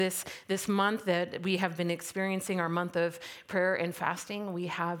This month that we have been experiencing, our month of prayer and fasting, we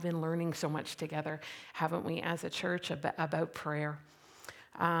have been learning so much together, haven't we, as a church, about prayer.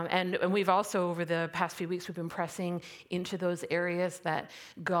 And we've also, over the past few weeks, we've been pressing into those areas that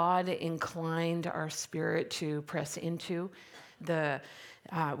God inclined our spirit to press into.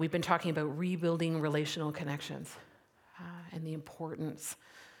 We've been talking about rebuilding relational connections and the importance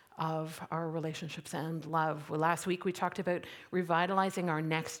of our relationships and love. Well, last week we talked about revitalizing our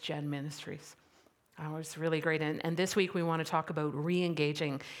next gen ministries. It was really great. And this week we want to talk about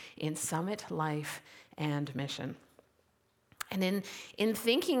re-engaging in Summit Life and Mission. And in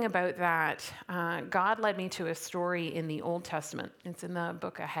thinking about that, God led me to a story in the Old Testament. It's in the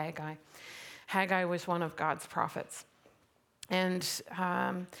book of Haggai. Haggai was one of God's prophets. And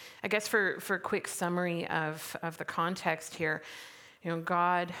I guess for a quick summary of the context here,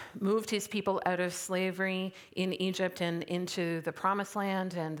 God moved his people out of slavery in Egypt and into the Promised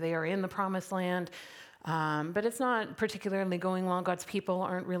Land, and they are in the Promised Land. But it's not particularly going well. God's people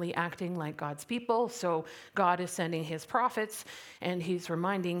aren't really acting like God's people. So God is sending his prophets, and he's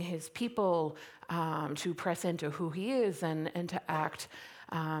reminding his people to press into who he is and to act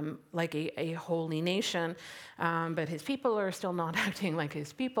like a holy nation. But his people are still not acting like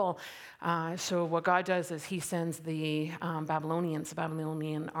his people. So what God does is he sends the Babylonians. The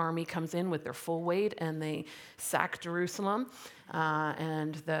Babylonian army comes in with their full weight, and they sack Jerusalem.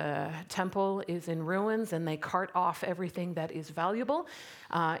 And the temple is in ruins, and they cart off everything that is valuable,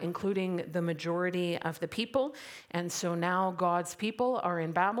 including the majority of the people. And so now God's people are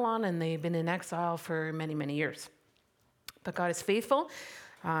in Babylon, and they've been in exile for many, many years. But God is faithful.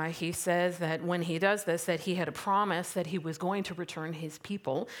 He says that when he does this, that he had a promise that he was going to return his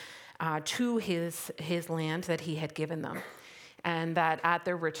people to his land that he had given them. And that at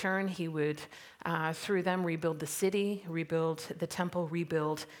their return, he would, through them, rebuild the city, rebuild the temple,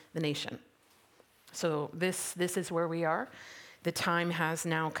 rebuild the nation. So this is where we are. The time has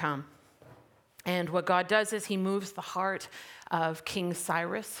now come. And what God does is he moves the heart of King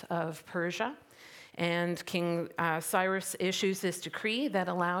Cyrus of Persia. And King Cyrus issues this decree that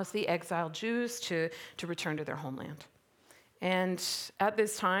allows the exiled Jews to return to their homeland. And at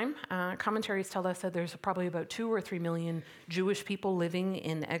this time, commentaries tell us that there's probably about 2 or 3 million Jewish people living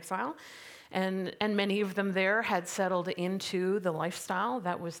in exile. And many of them there had settled into the lifestyle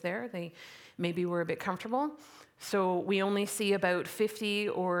that was there. They maybe were a bit comfortable. So we only see about 50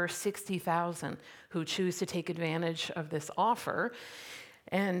 or 60,000 who choose to take advantage of this offer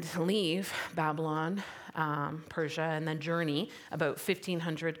and leave Babylon, Persia, and then journey about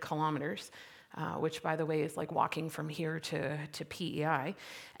 1,500 kilometers. Which, by the way, is like walking from here to PEI,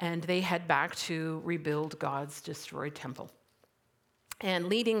 and they head back to rebuild God's destroyed temple. And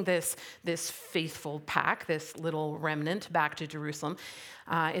leading this faithful pack, this little remnant back to Jerusalem,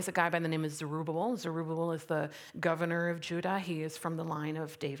 is a guy by the name of Zerubbabel. Zerubbabel is the governor of Judah. He is from the line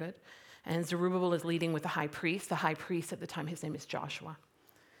of David. And Zerubbabel is leading with the high priest. The high priest at the time, his name is Joshua.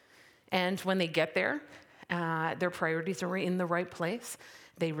 And when they get there, their priorities are in the right place.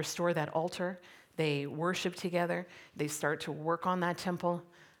 They restore that altar. They worship together. They start to work on that temple.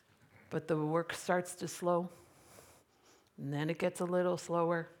 But the work starts to slow. And then it gets a little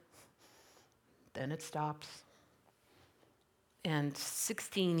slower. Then it stops. And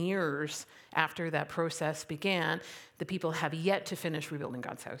 16 years after that process began, the people have yet to finish rebuilding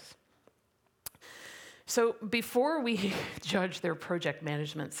God's house. So before we judge their project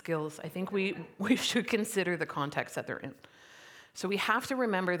management skills, I think we should consider the context that they're in. So we have to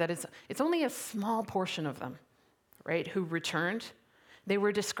remember that it's only a small portion of them, right, who returned. They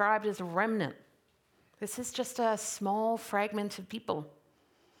were described as a remnant. This is just a small fragment of people.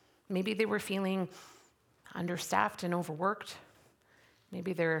 Maybe they were feeling understaffed and overworked.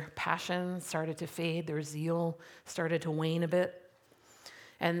 Maybe their passion started to fade, their zeal started to wane a bit.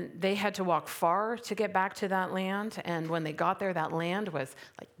 And they had to walk far to get back to that land. And when they got there, that land was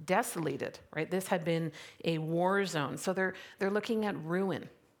like desolated, right? This had been a war zone. So they're looking at ruin.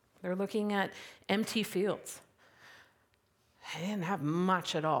 They're looking at empty fields. They didn't have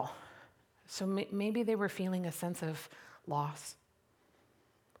much at all. So maybe they were feeling a sense of loss.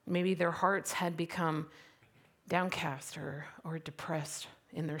 Maybe their hearts had become downcast or depressed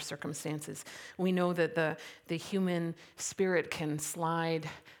in their circumstances. We know that the human spirit can slide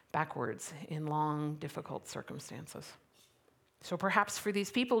backwards in long, difficult circumstances. So perhaps for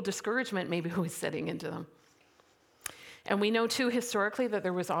these people, discouragement maybe was setting into them. And we know too historically that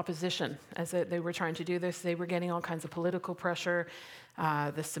there was opposition as they were trying to do this. They were getting all kinds of political pressure.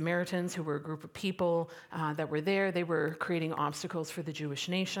 The Samaritans, who were a group of people that were there, they were creating obstacles for the Jewish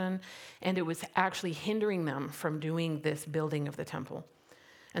nation, and it was actually hindering them from doing this building of the temple.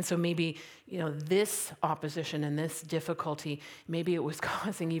 And so maybe, this opposition and this difficulty, maybe it was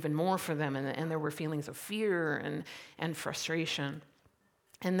causing even more for them, and there were feelings of fear and frustration.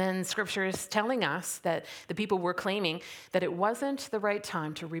 And then scripture is telling us that the people were claiming that it wasn't the right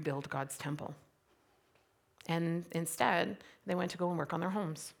time to rebuild God's temple. And instead, they went to go and work on their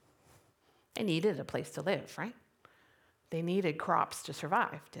homes. They needed a place to live, right? They needed crops to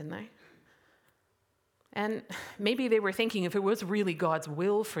survive, didn't they? And maybe they were thinking, if it was really God's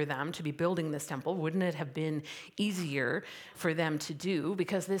will for them to be building this temple, wouldn't it have been easier for them to do?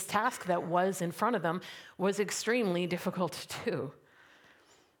 Because this task that was in front of them was extremely difficult to do.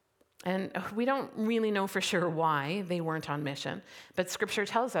 And we don't really know for sure why they weren't on mission, but scripture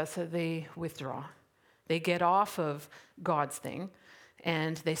tells us that they withdraw. They get off of God's thing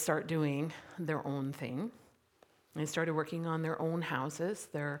and they start doing their own thing. They started working on their own houses,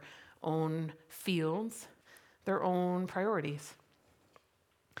 their own fields, their own priorities.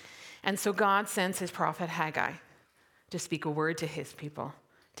 And so God sends his prophet Haggai to speak a word to his people,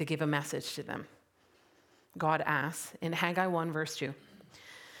 to give a message to them. God asks in Haggai 1, verse 2,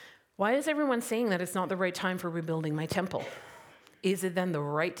 "Why is everyone saying that it's not the right time for rebuilding my temple? Is it then the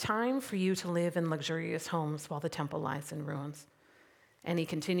right time for you to live in luxurious homes while the temple lies in ruins?" And he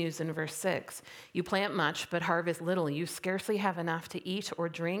continues in verse 6, "You plant much, but harvest little. You scarcely have enough to eat or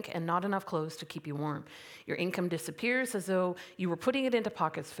drink and not enough clothes to keep you warm. Your income disappears as though you were putting it into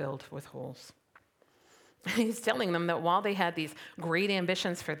pockets filled with holes." He's telling them that while they had these great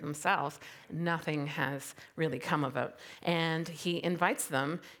ambitions for themselves, nothing has really come of it. And he invites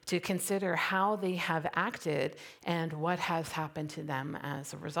them to consider how they have acted and what has happened to them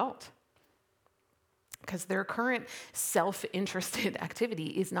as a result. Because their current self-interested activity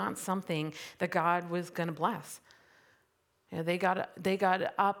is not something that God was going to bless. They got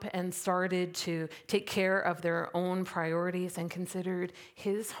up and started to take care of their own priorities and considered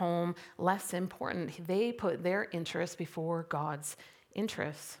his home less important. They put their interests before God's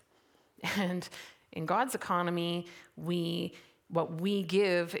interests. And in God's economy, what we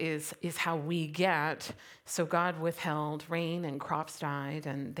give is how we get. So God withheld rain and crops died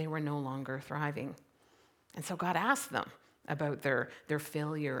and they were no longer thriving. And so God asked them about their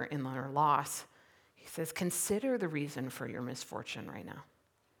failure and their loss. He says, consider the reason for your misfortune right now.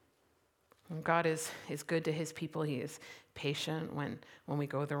 And God is good to his people. He is patient when we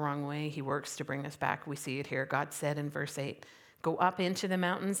go the wrong way. He works to bring us back. We see it here. God said in verse 8, "Go up into the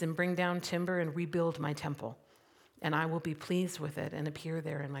mountains and bring down timber and rebuild my temple, and I will be pleased with it and appear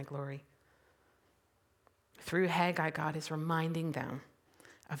there in my glory." Through Haggai, God is reminding them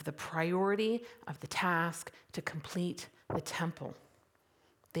of the priority of the task to complete the temple.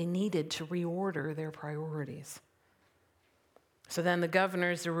 They needed to reorder their priorities. So then the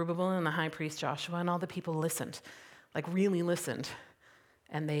governors, Zerubbabel and the high priest Joshua, and all the people listened, really listened,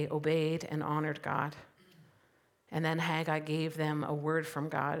 and they obeyed and honored God. And then Haggai gave them a word from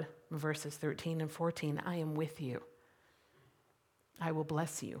God, verses 13 and 14, "I am with you. I will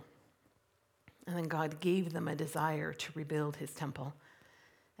bless you." And then God gave them a desire to rebuild his temple.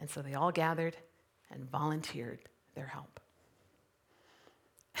 And so they all gathered and volunteered their help.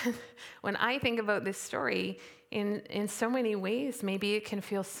 When I think about this story, in so many ways, maybe it can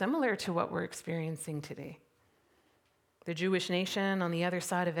feel similar to what we're experiencing today. The Jewish nation on the other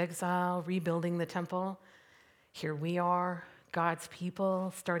side of exile, rebuilding the temple. Here we are, God's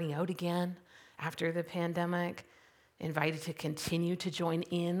people, starting out again after the pandemic, invited to continue to join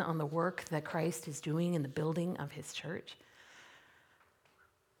in on the work that Christ is doing in the building of his church.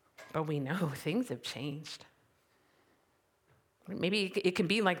 But we know things have changed. Maybe it can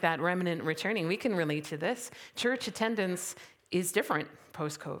be like that remnant returning. We can relate to this. Church attendance is different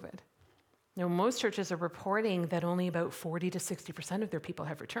post-COVID. Most churches are reporting that only about 40 to 60% of their people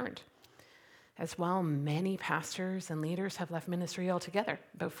have returned. As well, many pastors and leaders have left ministry altogether,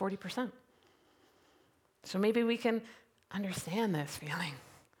 about 40%. So maybe we can understand this feeling.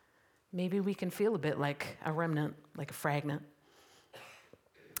 Maybe we can feel a bit like a remnant, like a fragment.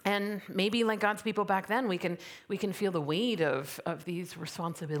 And maybe like God's people back then, we can feel the weight of these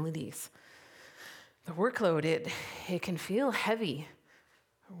responsibilities. The workload, it can feel heavy.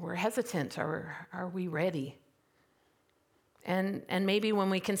 We're hesitant. Are we ready? And maybe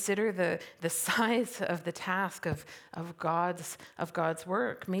when we consider the size of the task of God's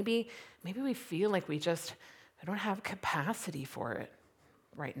work, maybe we feel like we don't have capacity for it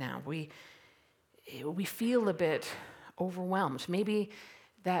right now. We feel a bit overwhelmed. Maybe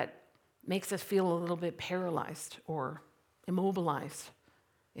that makes us feel a little bit paralyzed or immobilized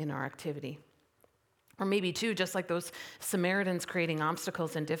in our activity. Or maybe, too, just like those Samaritans creating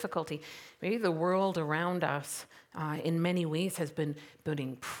obstacles and difficulty, maybe the world around us in many ways has been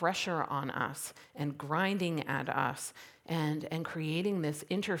putting pressure on us and grinding at us and creating this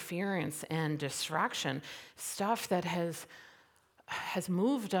interference and distraction, stuff that has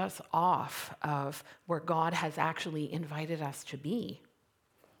moved us off of where God has actually invited us to be.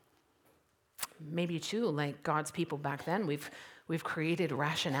 Maybe, too, like God's people back then, we've created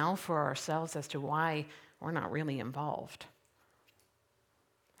rationale for ourselves as to why we're not really involved.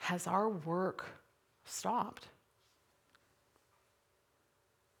 Has our work stopped?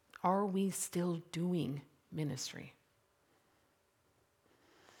 Are we still doing ministry?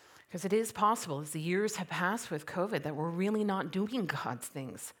 Because it is possible, as the years have passed with COVID, that we're really not doing God's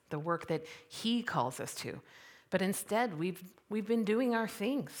things, the work that He calls us to. But instead, we've been doing our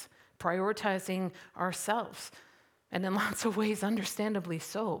things, prioritizing ourselves, and in lots of ways, understandably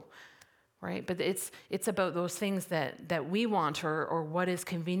so, right? But it's about those things that we want or what is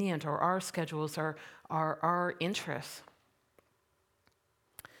convenient or our schedules or our interests.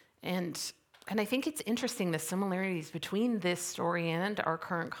 And I think it's interesting, the similarities between this story and our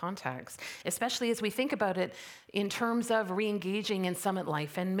current context, especially as we think about it in terms of re-engaging in Summit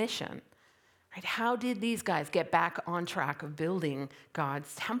Life and mission. Right? How did these guys get back on track of building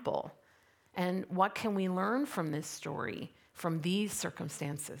God's temple? And what can we learn from this story, from these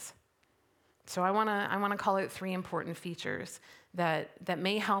circumstances? So I want to call out 3 important features that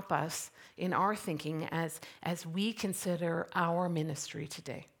may help us in our thinking as we consider our ministry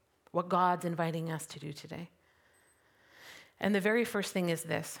today, what God's inviting us to do today. And the very first thing is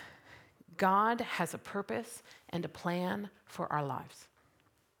this: God has a purpose and a plan for our lives.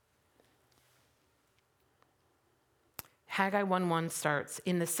 Haggai 1:1 starts,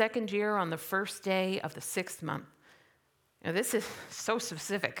 "In the 2nd year, on the 1st day of the 6th month." Now, this is so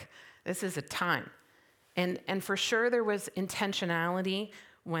specific. This is a time. And for sure there was intentionality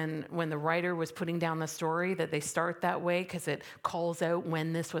when the writer was putting down the story that they start that way, because it calls out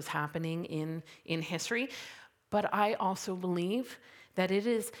when this was happening in history. But I also believe that it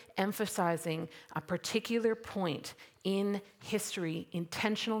is emphasizing a particular point in history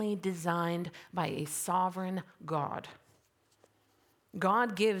intentionally designed by a sovereign God.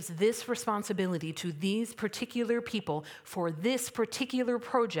 God gives this responsibility to these particular people for this particular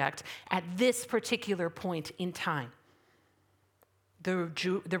project at this particular point in time.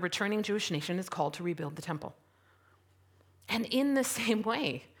 The returning Jewish nation is called to rebuild the temple. And in the same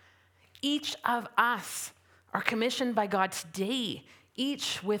way, each of us are commissioned by God today,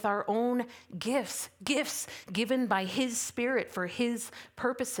 each with our own gifts given by His Spirit for His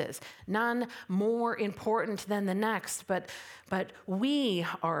purposes, none more important than the next, but we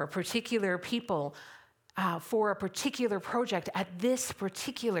are a particular people for a particular project at this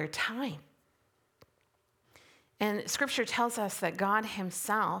particular time. And Scripture tells us that God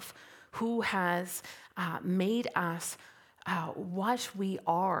Himself, who has made us what we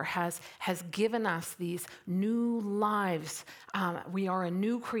are, has given us these new lives. We are a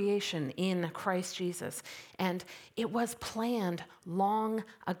new creation in Christ Jesus. And it was planned long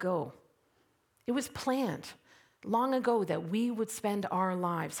ago. It was planned long ago that we would spend our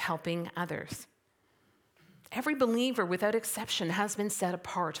lives helping others. Every believer, without exception, has been set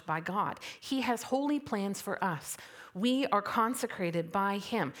apart by God. He has holy plans for us. We are consecrated by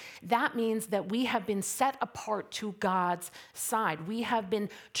Him. That means that we have been set apart to God's side. We have been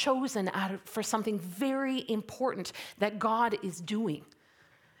chosen for something very important that God is doing.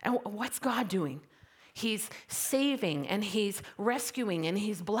 And what's God doing? He's saving, and He's rescuing, and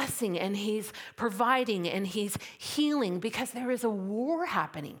He's blessing, and He's providing, and He's healing, because there is a war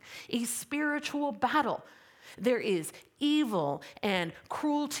happening, a spiritual battle. There is evil and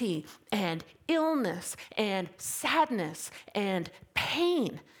cruelty and illness and sadness and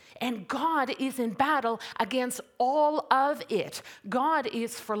pain. And God is in battle against all of it. God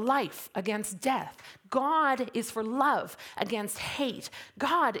is for life against death. God is for love against hate.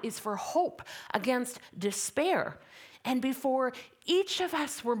 God is for hope against despair. And before each of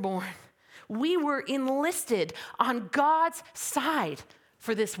us were born, we were enlisted on God's side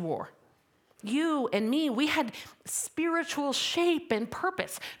for this war. You and me, we had spiritual shape and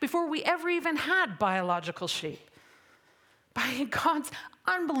purpose before we ever even had biological shape. By God's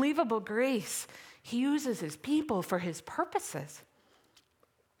unbelievable grace, He uses His people for His purposes.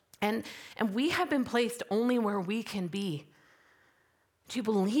 And we have been placed only where we can be. Do you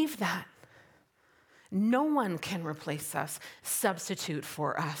believe that? No one can replace us, substitute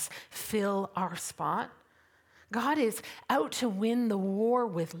for us, fill our spot. God is out to win the war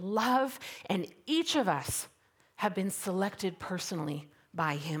with love, and each of us have been selected personally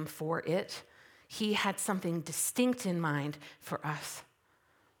by Him for it. he had something distinct in mind for us.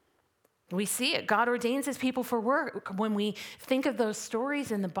 We see it. God ordains his people for work. When we think of those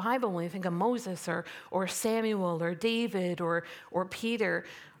stories in the Bible, when we think of Moses or Samuel or David or Peter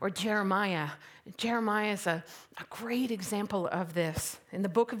or Jeremiah, Jeremiah is a great example of this. In the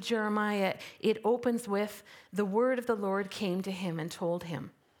book of Jeremiah, it opens with, the word of the Lord came to him and told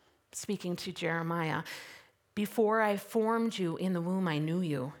him, speaking to Jeremiah, before I formed you in the womb, I knew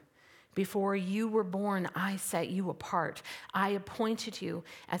you. Before you were born, I set you apart. I appointed you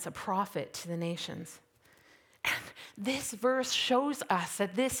as a prophet to the nations. And this verse shows us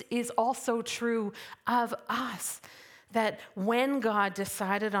that this is also true of us, that when God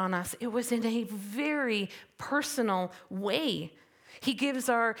decided on us, it was in a very personal way. He gives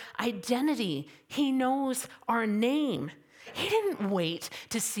our identity. He knows our name. He didn't wait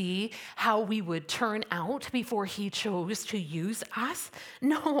to see how we would turn out before he chose to use us.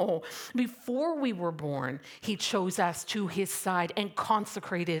 No, before we were born, he chose us to his side and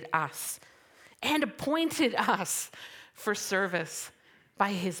consecrated us and appointed us for service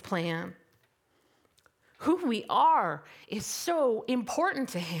by his plan. Who we are is so important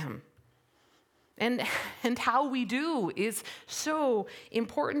to him. And how we do is so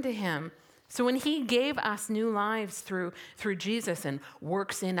important to him. So when he gave us new lives through Jesus and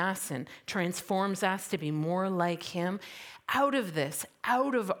works in us and transforms us to be more like him, out of this,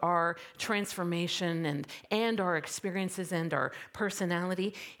 out of our transformation and our experiences and our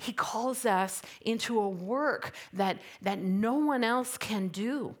personality, he calls us into a work that no one else can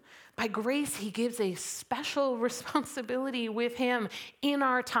do. By grace, he gives a special responsibility with him in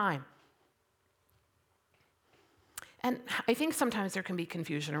our time. And I think sometimes there can be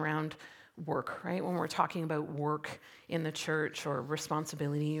confusion around work, right? When we're talking about work in the church or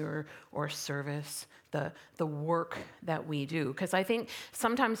responsibility or service, the work that we do. Because I think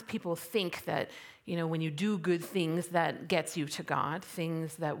sometimes people think that, when you do good things, that gets you to God,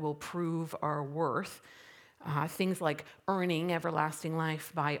 things that will prove our worth, things like earning everlasting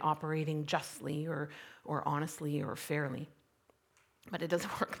life by operating justly or honestly or fairly. But it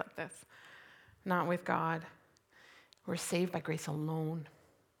doesn't work like this. Not with God. We're saved by grace alone.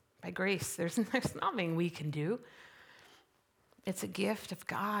 By grace, there's nothing we can do. It's a gift of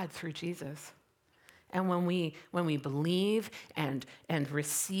God through Jesus. And when we believe and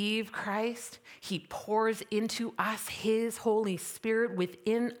receive Christ, he pours into us his Holy Spirit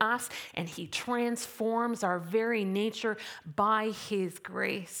within us, and he transforms our very nature by his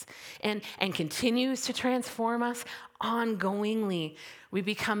grace and continues to transform us ongoingly. We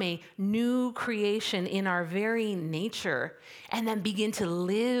become a new creation in our very nature and then begin to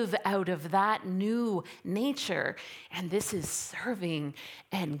live out of that new nature. And this is serving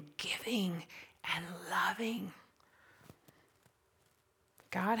and giving and loving.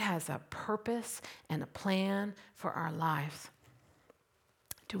 God has a purpose and a plan for our lives.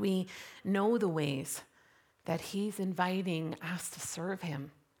 Do we know the ways that he's inviting us to serve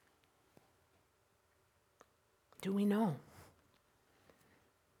him? Do we know?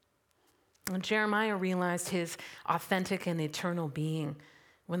 And Jeremiah realized his authentic and eternal being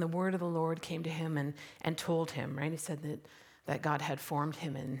when the word of the Lord came to him and told him, right? He said that God had formed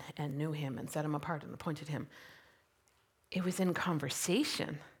him and knew him and set him apart and appointed him. It was in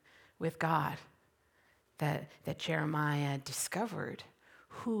conversation with God that Jeremiah discovered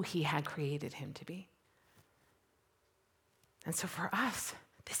who he had created him to be. And so for us,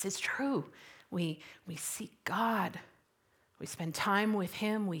 this is true. We seek God. We spend time with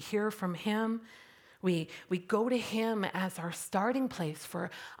him. We hear from him. We go to him as our starting place for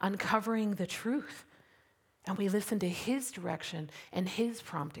uncovering the truth. And we listen to his direction and his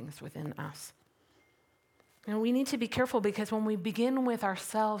promptings within us. And we need to be careful because when we begin with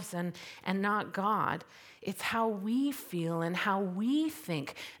ourselves and not God, it's how we feel and how we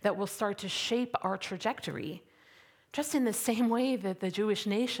think that will start to shape our trajectory. Just in the same way that the Jewish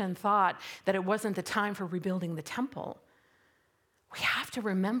nation thought that it wasn't the time for rebuilding the temple. We have to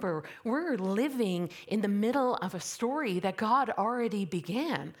remember we're living in the middle of a story that God already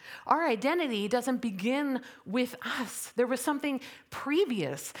began. Our identity doesn't begin with us. There was something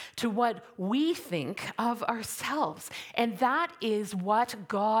previous to what we think of ourselves, and that is what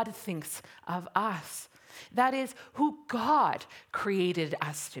God thinks of us. That is who God created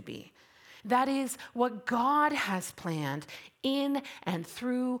us to be. That is what God has planned in and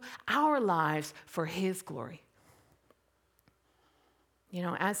through our lives for his glory.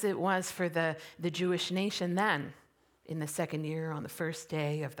 As it was for the Jewish nation then, in the second year, on the first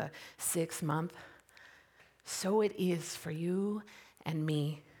day of the 6th month, so it is for you and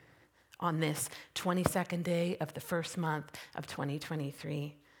me on this 22nd day of the first month of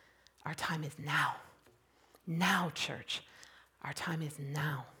 2023. Our time is now. Now, church, our time is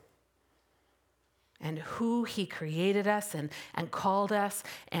now. And who he created us and called us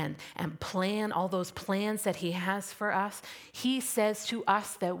and plan all those plans that he has for us. He says to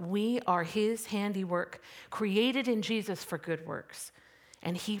us that we are his handiwork, created in Jesus for good works.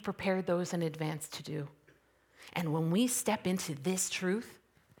 And he prepared those in advance to do. And when we step into this truth,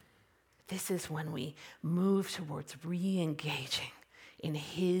 this is when we move towards re-engaging in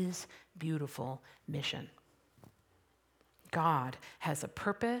his beautiful mission. God has a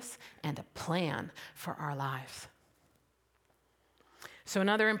purpose and a plan for our lives. So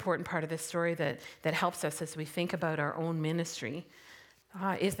another important part of this story that helps us as we think about our own ministry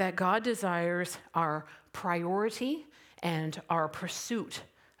is that God desires our priority and our pursuit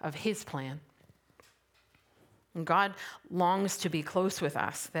of his plan. And God longs to be close with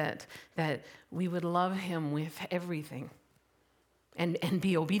us, that we would love him with everything and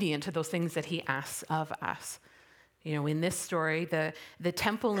be obedient to those things that he asks of us. You know, in this story, the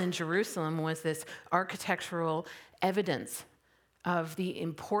temple in Jerusalem was this architectural evidence of the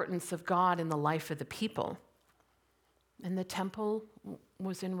importance of God in the life of the people. And the temple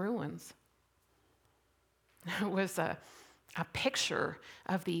was in ruins. It was a picture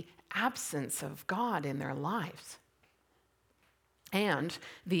of the absence of God in their lives and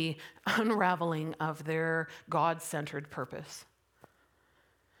the unraveling of their God-centered purpose.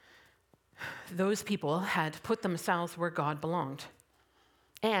 Those people had put themselves where God belonged.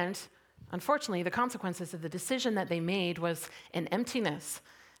 And unfortunately, the consequences of the decision that they made was an emptiness,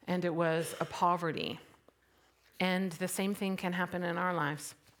 and it was a poverty. And the same thing can happen in our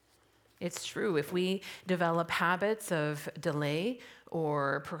lives. It's true. If we develop habits of delay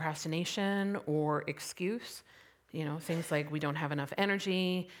or procrastination or excuse, things like we don't have enough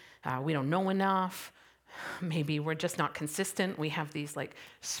energy, we don't know enough, maybe we're just not consistent. We have these like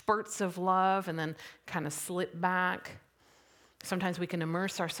spurts of love and then kind of slip back. Sometimes we can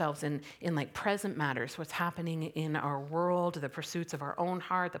immerse ourselves in like present matters, what's happening in our world, the pursuits of our own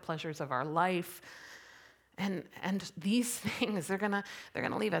heart, the pleasures of our life. And these things, they're gonna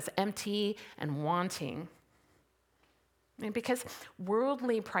leave us empty and wanting. Because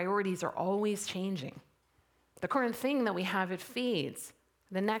worldly priorities are always changing. The current thing that we have, it fades.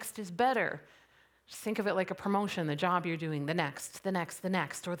 The next is better. Just think of it like a promotion, the job you're doing, the next,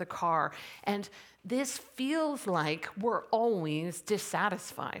 or the car. And this feels like we're always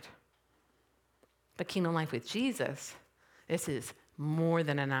dissatisfied. But Kingdom Life with Jesus, this is more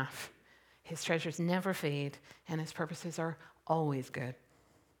than enough. His treasures never fade, and his purposes are always good.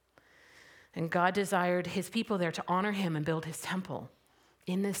 And God desired his people there to honor him and build his temple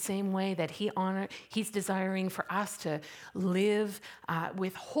in the same way that he's desiring for us to live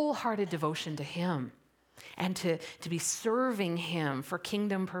with wholehearted devotion to him and to be serving him for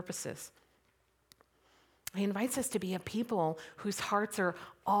kingdom purposes. He invites us to be a people whose hearts are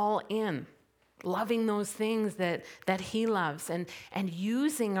all in, loving those things that he loves and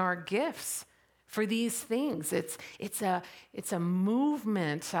using our gifts for these things. It's a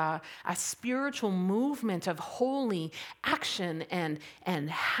movement, a spiritual movement of holy action and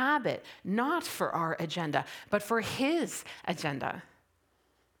habit, not for our agenda, but for his agenda.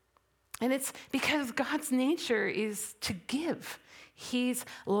 And it's because God's nature is to give. He's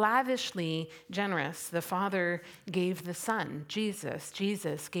lavishly generous. The Father gave the Son, Jesus.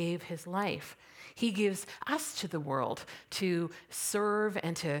 Jesus gave his life. He gives us to the world to serve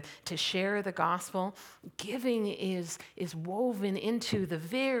and to share the gospel. Giving is woven into the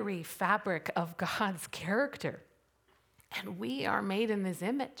very fabric of God's character. And we are made in his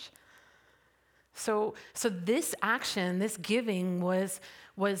image. So this action, this giving was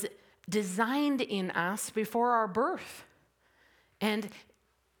designed in us before our birth. And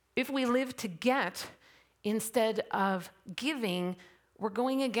if we live to get instead of giving, we're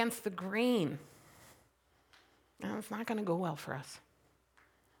going against the grain. Now, it's not going to go well for us.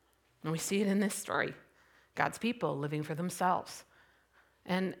 And we see it in this story. God's people living for themselves.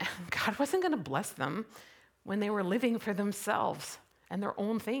 And God wasn't going to bless them when they were living for themselves and their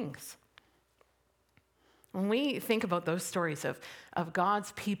own things. When we think about those stories of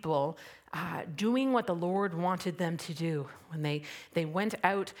God's people doing what the Lord wanted them to do, when they went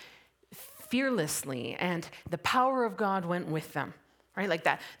out fearlessly and the power of God went with them, right? Like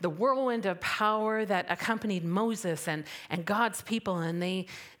that, the whirlwind of power that accompanied Moses and God's people, and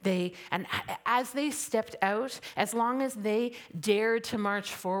as they stepped out, as long as they dared to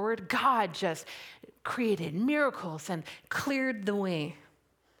march forward, God just created miracles and cleared the way.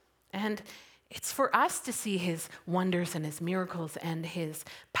 And it's for us to see his wonders and his miracles and his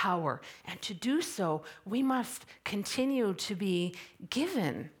power. And to do so, we must continue to be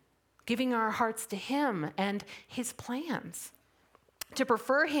given giving our hearts to him and his plans, to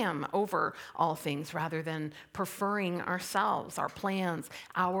prefer him over all things rather than preferring ourselves, our plans,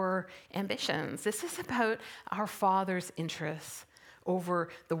 our ambitions. This is about our Father's interests over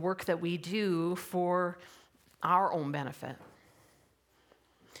the work that we do for our own benefit.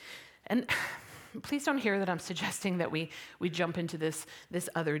 And please don't hear that I'm suggesting that we jump into this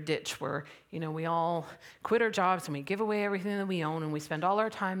other ditch where, we all quit our jobs and we give away everything that we own and we spend all our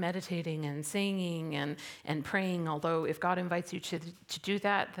time meditating and singing and praying. Although if God invites you to do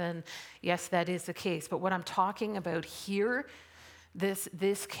that, then yes, that is the case. But what I'm talking about here,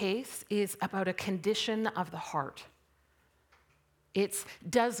 this case is about a condition of the heart. It's,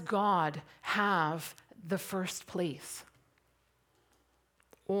 does God have the first place?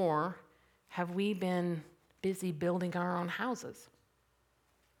 Or have we been busy building our own houses?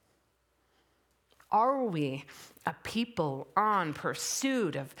 Are we a people on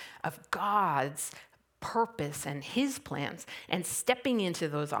pursuit of God's purpose and his plans and stepping into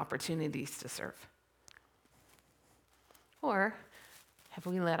those opportunities to serve? Or have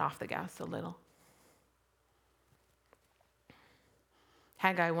we let off the gas a little?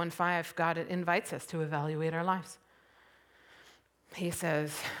 Haggai 1:5, God invites us to evaluate our lives. He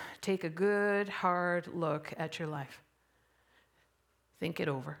says, take a good, hard look at your life. Think it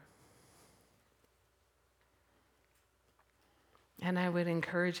over. And I would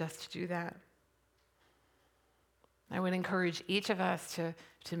encourage us to do that. I would encourage each of us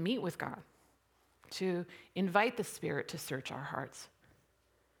to meet with God, to invite the Spirit to search our hearts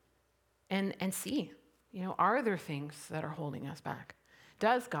and see, are there things that are holding us back?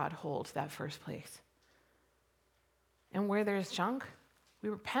 Does God hold that first place? And where there's junk, we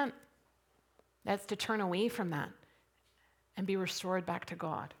repent. That's to turn away from that and be restored back to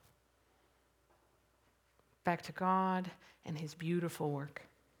God. Back to God and his beautiful work.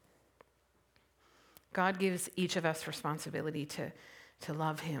 God gives each of us responsibility to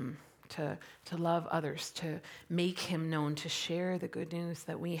love him, to love others, to make him known, to share the good news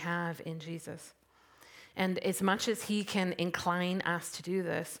that we have in Jesus. And as much as he can incline us to do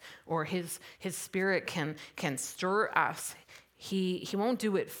this, or his Spirit can stir us, he won't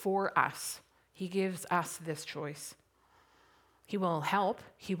do it for us. He gives us this choice. He will help.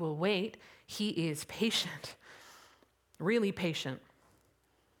 He will wait. He is patient, really patient,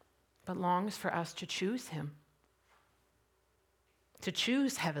 but longs for us to choose him, to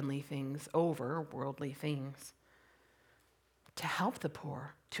choose heavenly things over worldly things, to help the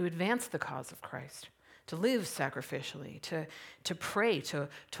poor, to advance the cause of Christ, to live sacrificially, to pray, to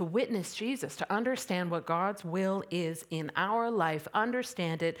witness Jesus, to understand what God's will is in our life,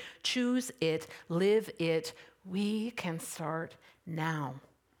 understand it, choose it, live it. We can start now.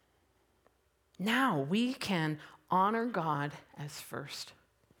 Now we can honor God as first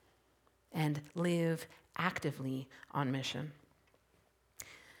and live actively on mission.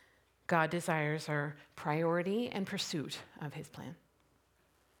 God desires our priority and pursuit of his plan.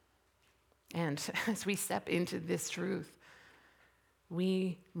 And as we step into this truth,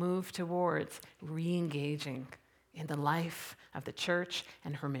 we move towards re-engaging in the life of the church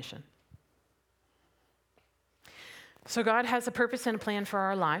and her mission. So God has a purpose and a plan for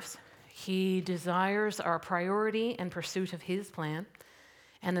our lives. He desires our priority and pursuit of his plan.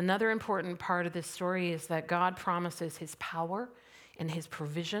 And another important part of this story is that God promises his power and his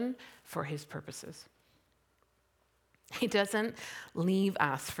provision for his purposes. He doesn't leave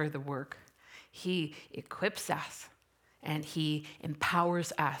us for the work. He equips us and he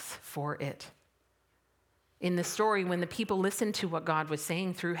empowers us for it. In the story, when the people listened to what God was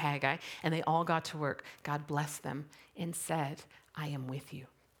saying through Haggai and they all got to work, God blessed them and said, I am with you.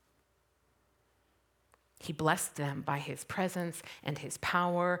 He blessed them by his presence and his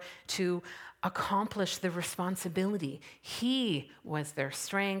power to accomplish the responsibility. He was their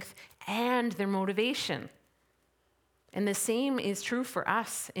strength and their motivation. And the same is true for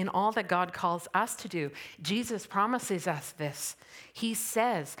us in all that God calls us to do. Jesus promises us this. He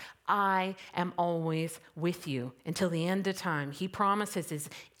says, I am always with you until the end of time. He promises his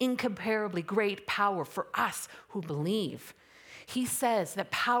incomparably great power for us who believe. He says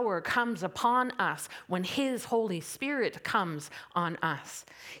that power comes upon us when his Holy Spirit comes on us.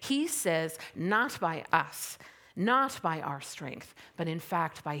 He says, not by us, not by our strength, but in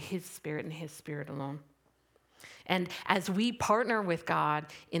fact by his Spirit and his Spirit alone. And as we partner with God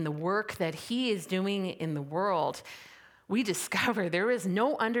in the work that he is doing in the world, we discover there is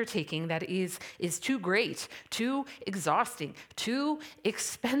no undertaking that is too great, too exhausting, too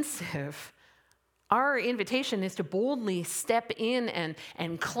expensive, Our invitation is to boldly step in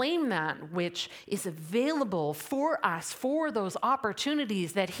and claim that which is available for us, for those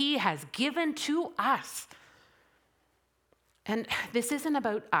opportunities that he has given to us. And this isn't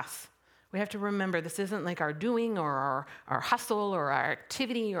about us. We have to remember this isn't like our doing or our hustle or our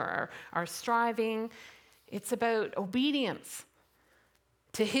activity or our striving. It's about obedience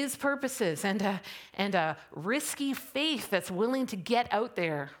to his purposes and a risky faith that's willing to get out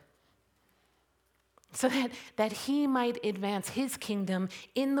there so that he might advance his kingdom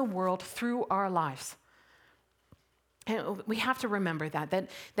in the world through our lives. And we have to remember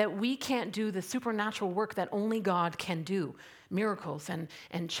that we can't do the supernatural work that only God can do. Miracles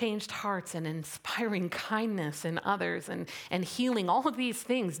and changed hearts and inspiring kindness in others and healing, all of these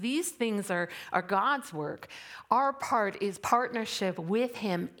things are God's work. Our part is partnership with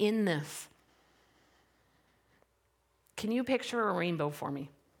him in this. Can you picture a rainbow for me?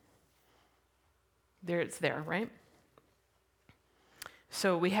 It's there, right?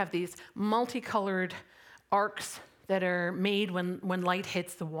 So we have these multicolored arcs that are made when light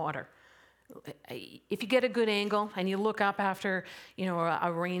hits the water. If you get a good angle and you look up after,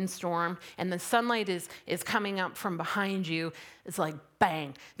 a rainstorm and the sunlight is coming up from behind you, it's like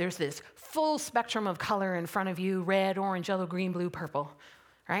bang, there's this full spectrum of color in front of you: red, orange, yellow, green, blue, purple,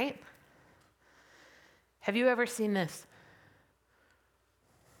 right? Have you ever seen this?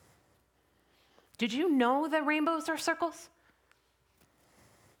 Did you know that rainbows are circles?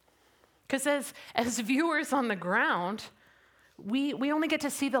 Because as viewers on the ground, we only get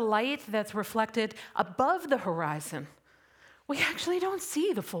to see the light that's reflected above the horizon. We actually don't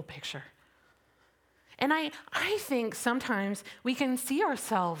see the full picture. And I think sometimes we can see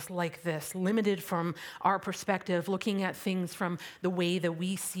ourselves like this, limited from our perspective, looking at things from the way that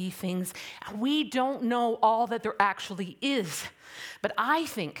we see things. We don't know all that there actually is. But I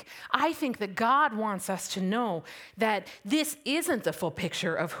think that God wants us to know that this isn't the full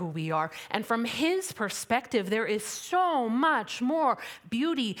picture of who we are. And from his perspective, there is so much more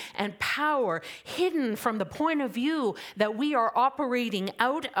beauty and power hidden from the point of view that we are operating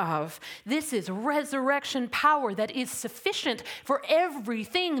out of. This is resurrection power that is sufficient for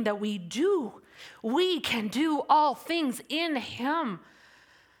everything that we do. We can do all things in him.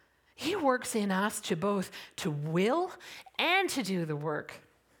 He works in us to both to will and to do the work.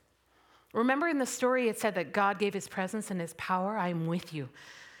 Remember in the story it said that God gave his presence and his power. I'm with you.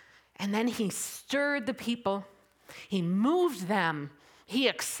 And then he stirred the people. He moved them. He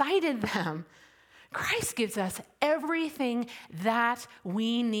excited them. Christ gives us everything that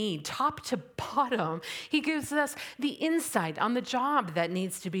we need, top to bottom. He gives us the insight on the job that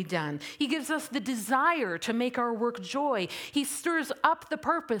needs to be done. He gives us the desire to make our work joy. He stirs up the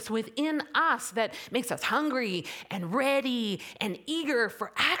purpose within us that makes us hungry and ready and eager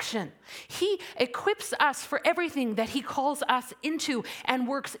for action. He equips us for everything that he calls us into and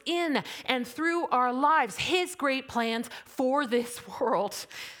works in and through our lives, his great plans for this world.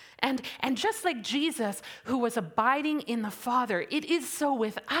 And just like Jesus, who was abiding in the Father, it is so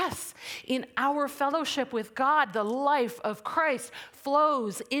with us. In our fellowship with God, the life of Christ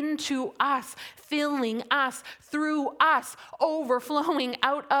flows into us, filling us, through us, overflowing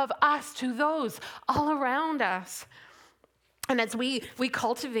out of us to those all around us. And as we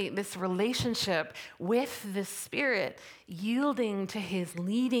cultivate this relationship with the Spirit, yielding to his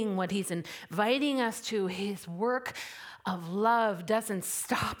leading, what he's inviting us to, his work of love doesn't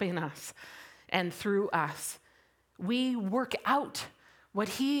stop in us and through us. We work out what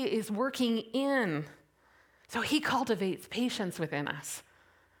he is working in. So he cultivates patience within us.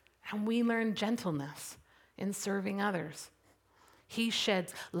 And we learn gentleness in serving others. He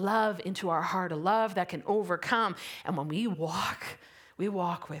sheds love into our heart, a love that can overcome. And when we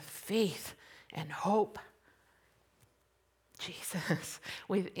walk with faith and hope. Jesus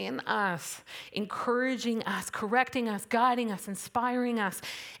within us, encouraging us, correcting us, guiding us, inspiring us.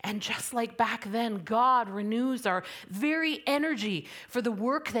 And just like back then, God renews our very energy for the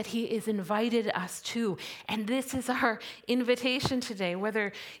work that he has invited us to. And this is our invitation today,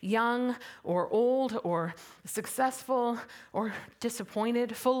 whether young or old or successful or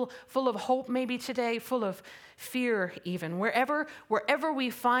disappointed, full of hope maybe today, full of fear even. Wherever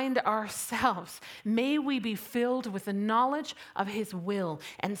we find ourselves, may we be filled with the knowledge of his will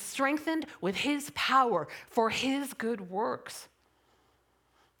and strengthened with his power for his good works.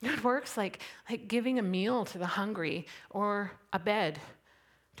 Good works like giving a meal to the hungry or a bed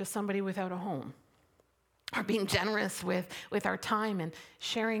to somebody without a home. Or being generous with our time and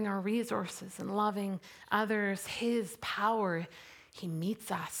sharing our resources and loving others. His power, he meets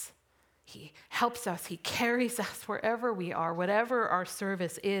us. He helps us. He carries us wherever we are, whatever our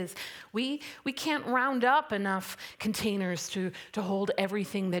service is. We can't round up enough containers to hold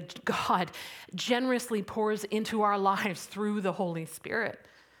everything that God generously pours into our lives through the Holy Spirit.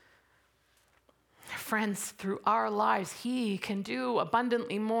 Friends, through our lives, He can do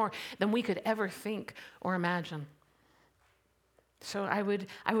abundantly more than we could ever think or imagine. So I would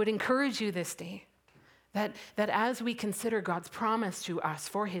encourage you this day that as we consider God's promise to us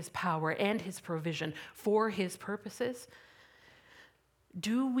for His power and His provision for His purposes,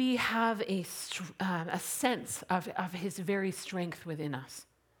 do we have a sense of His very strength within us?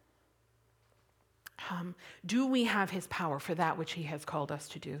 Do we have His power for that which He has called us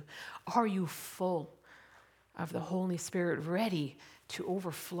to do? Are you full of the Holy Spirit, ready to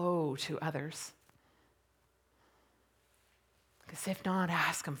overflow to others? Because if not,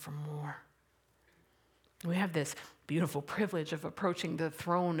 ask Him for more. We have this beautiful privilege of approaching the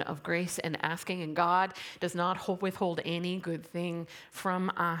throne of grace and asking, and God does not withhold any good thing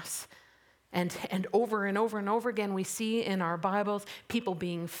from us. And over and over and over again, we see in our Bibles people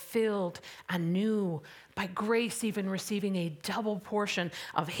being filled anew by grace, even receiving a double portion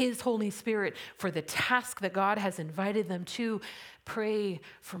of His Holy Spirit for the task that God has invited them to. Pray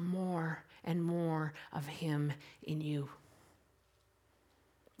for more and more of Him in you.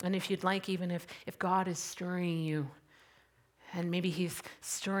 And if you'd like, even if God is stirring you, and maybe He's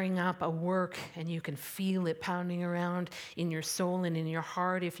stirring up a work and you can feel it pounding around in your soul and in your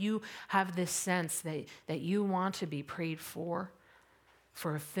heart, if you have this sense that you want to be prayed for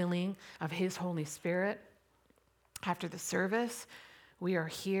a filling of His Holy Spirit, after the service, we are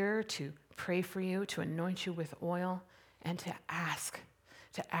here to pray for you, to anoint you with oil, and to ask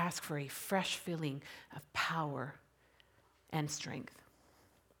for a fresh filling of power and strength.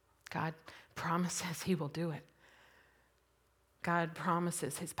 God promises He will do it. God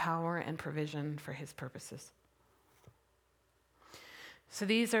promises His power and provision for His purposes. So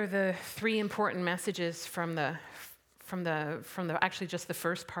these are the three important messages from the actually just the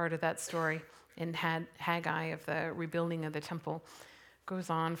first part of that story in Haggai of the rebuilding of the temple. Goes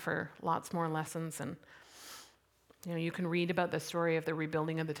on for lots more lessons, and you can read about the story of the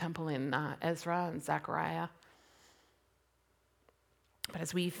rebuilding of the temple in Ezra and Zechariah. But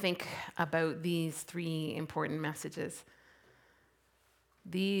as we think about these three important messages,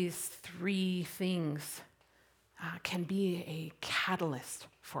 these three things can be a catalyst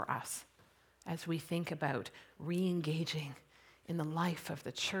for us as we think about re-engaging in the life of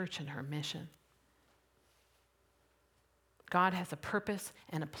the church and her mission. God has a purpose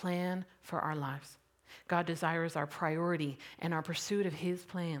and a plan for our lives. God desires our priority and our pursuit of His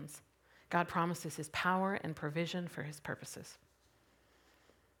plans. God promises His power and provision for His purposes.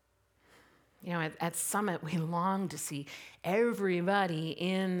 At Summit, we long to see everybody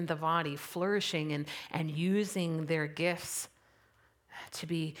in the body flourishing and using their gifts to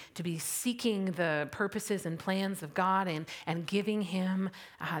be seeking the purposes and plans of God and giving Him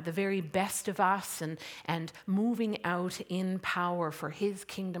the very best of us and moving out in power for His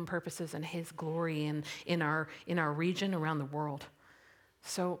kingdom purposes and His glory in our region around the world.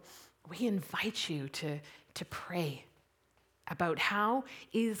 So we invite you to pray about how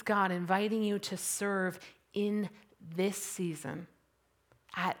is God inviting you to serve in this season,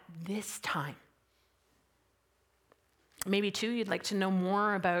 at this time. Maybe too, you'd like to know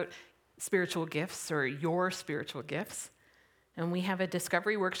more about spiritual gifts or your spiritual gifts. And we have a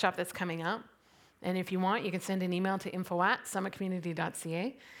discovery workshop that's coming up. And if you want, you can send an email to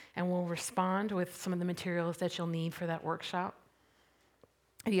info@summitcommunity.ca and we'll respond with some of the materials that you'll need for that workshop.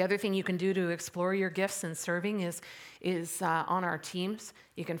 The other thing you can do to explore your gifts in serving is on our teams.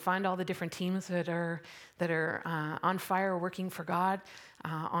 You can find all the different teams that are on fire working for God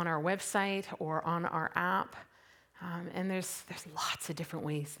on our website or on our app. And there's lots of different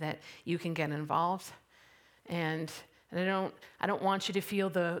ways that you can get involved. And I don't want you to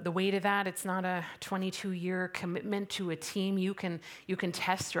feel the weight of that. It's not a 22-year commitment to a team. You can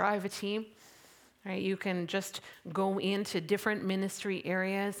test drive a team. Right? You can just go into different ministry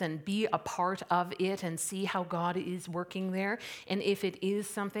areas and be a part of it and see how God is working there. And if it is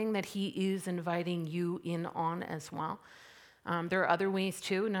something that He is inviting you in on as well. There are other ways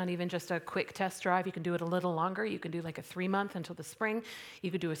too, not even just a quick test drive. You can do it a little longer. You can do like a 3-month until the spring.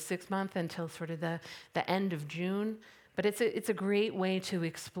 You could do a 6-month until sort of the end of June. But it's a great way to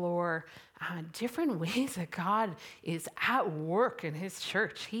explore different ways that God is at work in His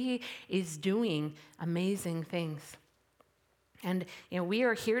church. He is doing amazing things. And we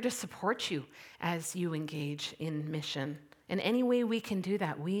are here to support you as you engage in mission. In any way we can do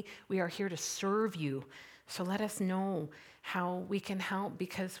that, we are here to serve you So let us know how we can help,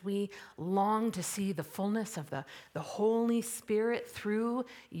 because we long to see the fullness of the Holy Spirit through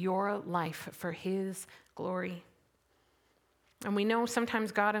your life for his glory. And we know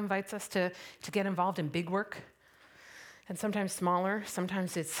sometimes God invites us to get involved in big work, and sometimes smaller.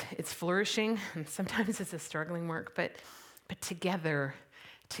 Sometimes it's flourishing, and sometimes it's a struggling work. But together,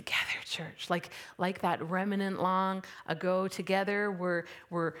 church, like that remnant long ago, together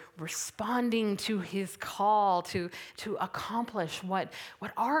we're responding to his call to accomplish what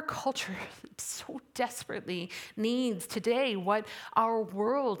our culture so desperately needs today, what our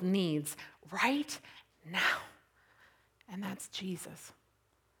world needs right now. And that's Jesus.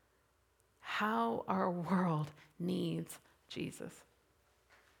 How our world needs Jesus.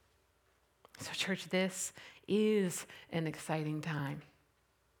 So, church, this is an exciting time.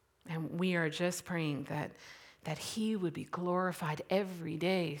 And we are just praying that he would be glorified every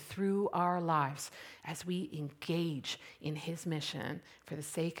day through our lives as we engage in his mission for the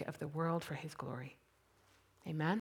sake of the world, for his glory. Amen.